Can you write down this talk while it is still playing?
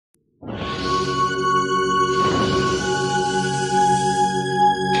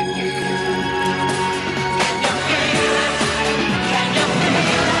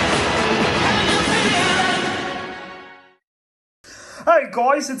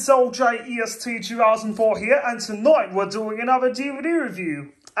Anyways, it's LJEST 2004 here, and tonight we're doing another DVD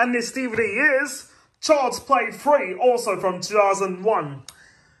review. And this DVD is Child's Play 3, also from 2001.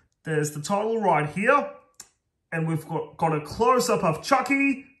 There's the title right here, and we've got a close-up of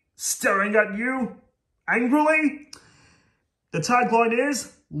Chucky staring at you angrily. The tagline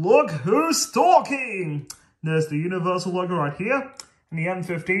is, "Look who's stalking!" There's the Universal logo right here, and the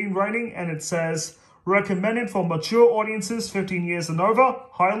M15 rating, and it says, recommended for mature audiences 15 years and over,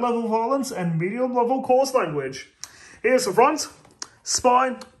 high-level violence, and medium-level coarse language. Here's the front,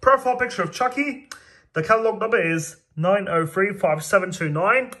 spine, profile picture of Chucky. The catalogue number is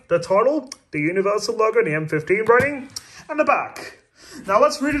 9035729. The title, the Universal logo, and the M15 rating, and the back. Now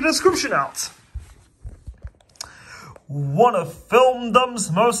let's read the description out. One of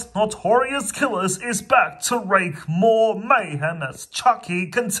filmdom's most notorious killers is back to wreak more mayhem as Chucky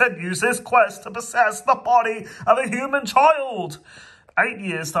continues his quest to possess the body of a human child. 8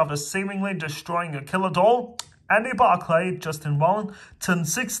 years after seemingly destroying a killer doll, Andy Barclay, Justin Whalin,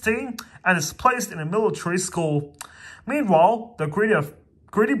 turns 16 and is placed in a military school. Meanwhile, the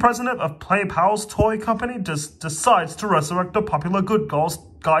greedy president of Play Pals Toy Company decides to resurrect the popular Good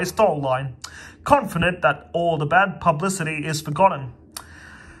Guys doll line, confident that all the bad publicity is forgotten.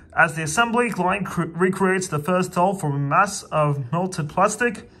 As the assembly line recreates the first doll from a mass of melted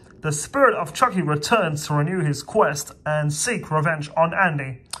plastic, the spirit of Chucky returns to renew his quest and seek revenge on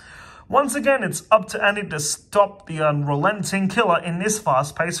Andy. Once again, it's up to Andy to stop the unrelenting killer in this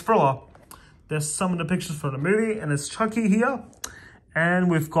fast-paced thriller. There's some of the pictures from the movie, and it's Chucky here. And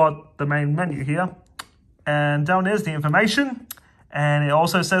we've got the main menu here. And down there's the information. And it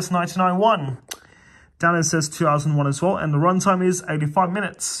also says 1991. Down it says 2001 as well. And the runtime is 85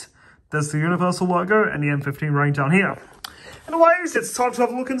 minutes. There's the Universal logo and the M15 rating down here. Anyways, it's time to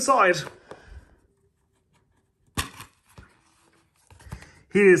have a look inside.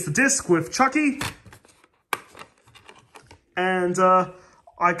 Here's the disc with Chucky. And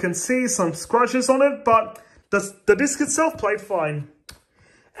I can see some scratches on it, but the disc itself played fine.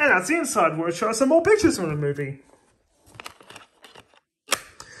 And that's the inside, where it shows some more pictures from the movie.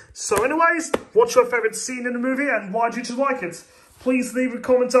 So anyways, what's your favourite scene in the movie and why did you like it? Please leave a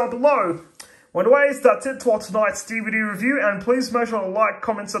comment down below. Anyways, that's it for tonight's DVD review, and please make sure to like,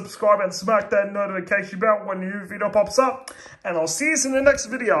 comment, subscribe, and smack that notification bell when a new video pops up. And I'll see you in the next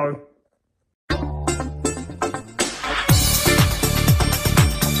video.